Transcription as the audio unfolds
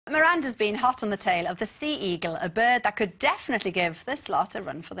Miranda's been hot on the tail of the sea eagle, a bird that could definitely give this lot a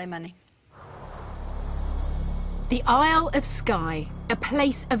run for their money. The Isle of Skye, a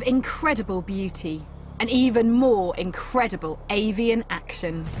place of incredible beauty and even more incredible avian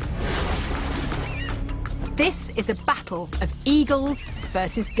action. This is a battle of eagles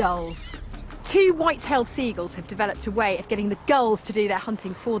versus gulls. Two white-tailed seagulls have developed a way of getting the gulls to do their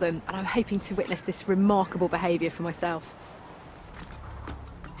hunting for them, and I'm hoping to witness this remarkable behaviour for myself.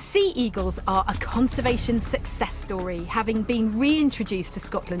 Sea eagles are a conservation success story, having been reintroduced to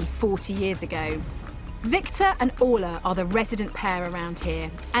Scotland 40 years ago. Victor and Orla are the resident pair around here,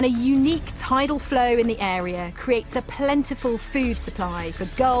 and a unique tidal flow in the area creates a plentiful food supply for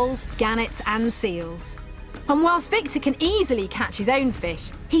gulls, gannets and seals. And whilst Victor can easily catch his own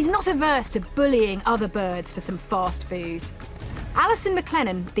fish, he's not averse to bullying other birds for some fast food. Alison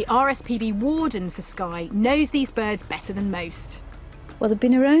McLennan, the RSPB warden for Skye, knows these birds better than most. Well, they've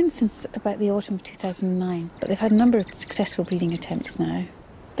been around since about the autumn of 2009, but they've had a number of successful breeding attempts now.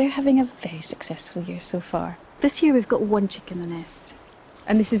 They're having a very successful year so far. This year we've got one chick in the nest.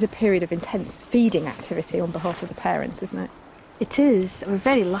 And this is a period of intense feeding activity on behalf of the parents, isn't it? It is. We're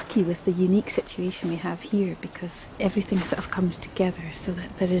very lucky with the unique situation we have here because everything sort of comes together so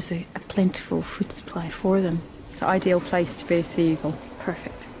that there is a plentiful food supply for them. It's an ideal place to be a sea eagle.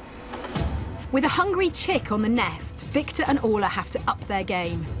 Perfect. With a hungry chick on the nest, Victor and Orla have to up their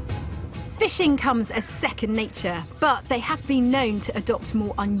game. Fishing comes as second nature, but they have been known to adopt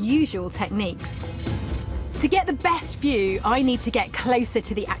more unusual techniques. To get the best view, I need to get closer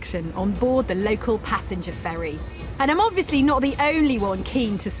to the action on board the local passenger ferry. And I'm obviously not the only one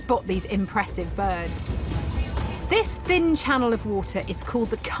keen to spot these impressive birds. This thin channel of water is called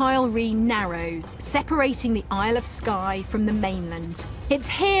the Kylerhea Narrows, separating the Isle of Skye from the mainland. It's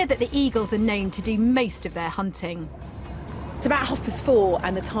here that the eagles are known to do most of their hunting. It's about 4:30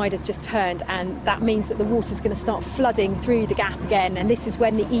 and the tide has just turned, and that means that the water's going to start flooding through the gap again, and this is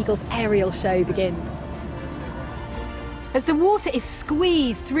when the eagles' aerial show begins. As the water is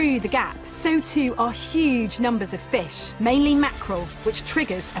squeezed through the gap, so too are huge numbers of fish, mainly mackerel, which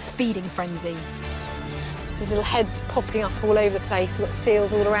triggers a feeding frenzy. There's little heads popping up all over the place. We've got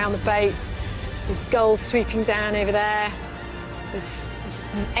seals all around the boat. There's gulls swooping down over there. There's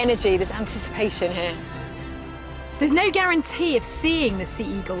energy, there's anticipation here. There's no guarantee of seeing the sea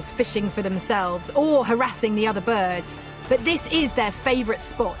eagles fishing for themselves or harassing the other birds, but this is their favourite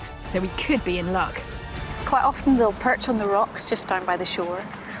spot, so we could be in luck. Quite often they'll perch on the rocks just down by the shore,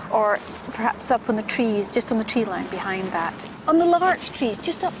 or perhaps up on the trees, just on the tree line behind that. On the larch trees,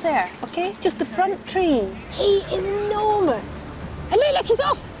 just up there, OK? Just the front tree. He is enormous. And look, he's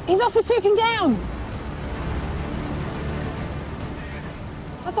off. He's off and swooping down.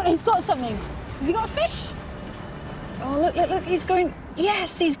 He's got something. Has he got a fish? Oh, look, he's going...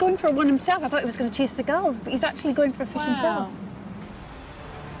 Yes, he's going for one himself. I thought he was going to chase the gulls, but he's actually going for a fish himself.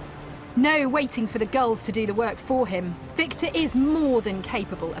 No waiting for the gulls to do the work for him. Victor is more than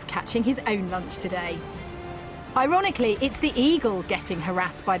capable of catching his own lunch today. Ironically, it's the eagle getting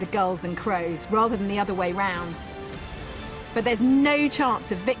harassed by the gulls and crows rather than the other way round. But there's no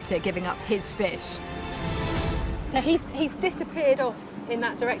chance of Victor giving up his fish. So he's disappeared off in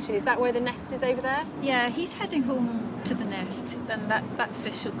that direction. Is that where the nest is over there? Yeah, he's heading home to the nest. Then that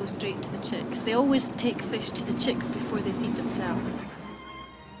fish will go straight to the chicks. They always take fish to the chicks before they feed themselves.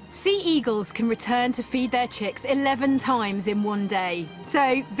 Sea eagles can return to feed their chicks 11 times in one day,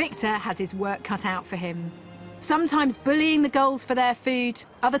 so Victor has his work cut out for him. Sometimes bullying the gulls for their food,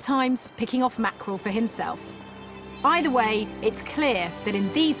 other times picking off mackerel for himself. Either way, it's clear that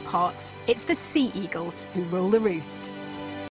in these parts, it's the sea eagles who rule the roost.